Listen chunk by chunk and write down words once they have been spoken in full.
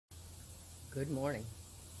Good morning.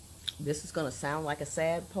 This is going to sound like a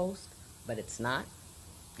sad post, but it's not.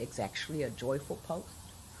 It's actually a joyful post.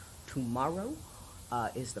 Tomorrow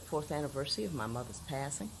is the 4th anniversary of my mother's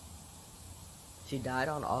passing. She died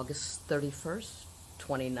on August 31st,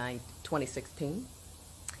 2016.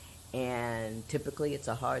 And typically it's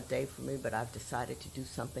a hard day for me, but I've decided to do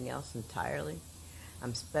something else entirely.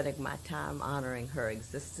 I'm spending my time honoring her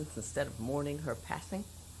existence instead of mourning her passing.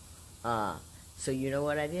 So you know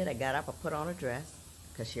what I did? I got up, I put on a dress,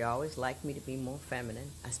 because she always liked me to be more feminine.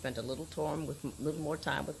 I spent a little more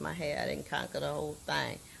time with my hair. I didn't conquer the whole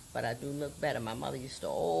thing, but I do look better. My mother used to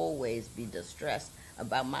always be distressed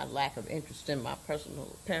about my lack of interest in my personal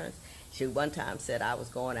appearance. She one time said I was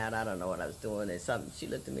going out, I don't know what I was doing, and something. She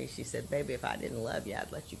looked at me, she said, "Baby, if I didn't love you,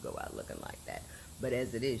 I'd let you go out looking like that. But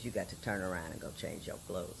as it is, you got to turn around and go change your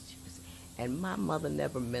clothes." And my mother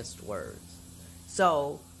never minced words.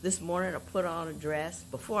 So this morning I put on a dress.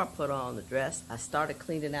 Before I put on the dress, I started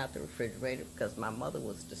cleaning out the refrigerator because my mother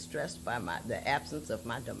was distressed by the absence of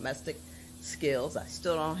my domestic skills. I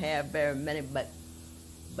still don't have very many, but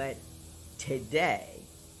today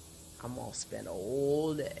I'm going to spend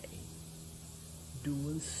all day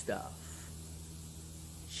doing stuff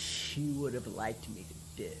she would have liked me to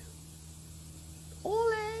do.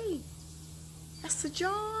 All day. That's the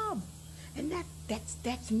job. And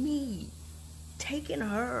that's me. Taking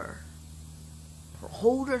her,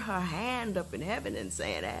 holding her hand up in heaven and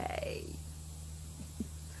saying, "Hey,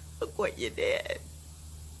 look what you did.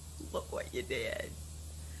 Look what you did."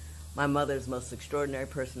 My mother's the most extraordinary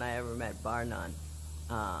person I ever met, bar none.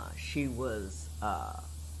 She was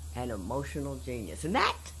an emotional genius. And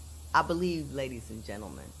that, I believe, ladies and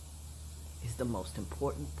gentlemen, is the most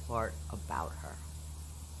important part about her.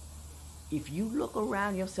 If you look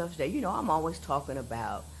around yourself today, you know I'm always talking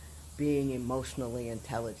about being emotionally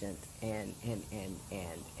intelligent and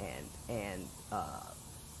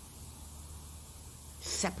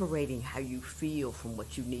separating how you feel from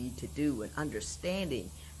what you need to do and understanding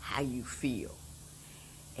how you feel.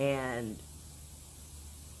 And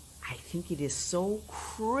I think it is so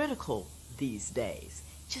critical these days,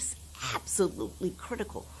 just absolutely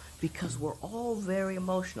critical, because we're all very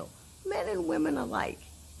emotional, men and women alike.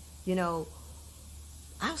 You know,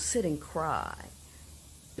 I'll sit and cry.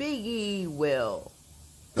 Big E will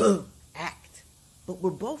act, but we're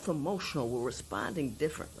both emotional. We're responding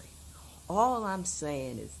differently. All I'm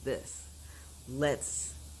saying is this: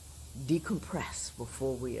 let's decompress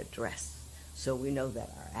before we address, so we know that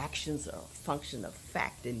our actions are a function of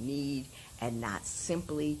fact and need and not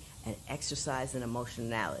simply an exercise in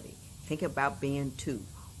emotionality. Think about being two.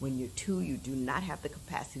 When you're two, you do not have the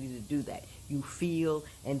capacity to do that. You feel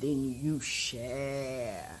and then you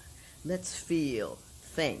share. Let's feel,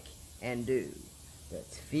 think, and do.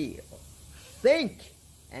 Let's feel, think,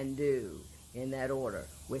 and do, in that order,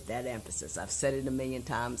 with that emphasis. I've said it a million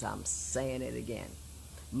times. I'm saying it again.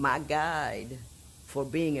 My guide for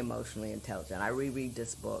being emotionally intelligent. I reread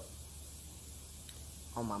this book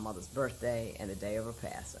on my mother's birthday and the day of her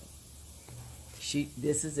passing.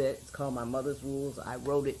 This is it. It's called My Mother's Rules. I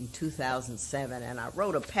wrote it in 2007, and I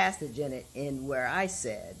wrote a passage in it where I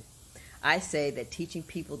say that teaching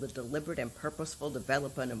people the deliberate and purposeful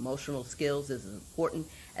development of emotional skills is as important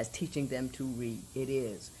as teaching them to read. It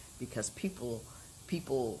is, because people feel,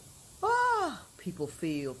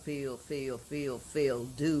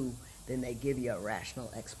 do, then they give you a rational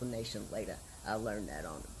explanation later. I learned that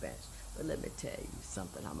on the bench. But let me tell you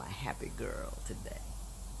something. I'm a happy girl today.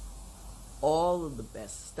 All of the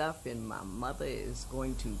best stuff in my mother is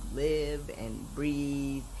going to live and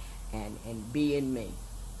breathe and be in me.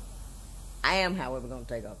 I am, however, going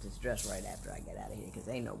to take off this dress right after I get out of here, because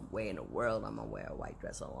ain't no way in the world I'm going to wear a white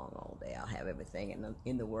dress along all day. I'll have everything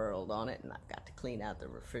in the world on it, and I've got to clean out the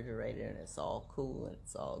refrigerator, and it's all cool and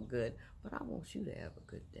it's all good. But I want you to have a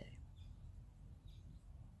good day.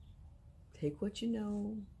 Take what you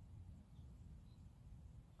know.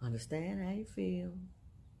 Understand how you feel.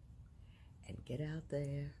 And get out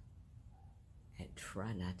there and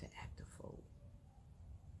try not to act a fool.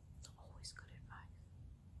 It's always good advice.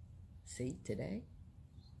 See, today,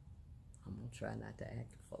 I'm going to try not to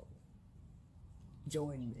act a fool.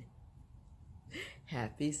 Join me.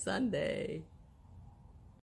 Happy Sunday.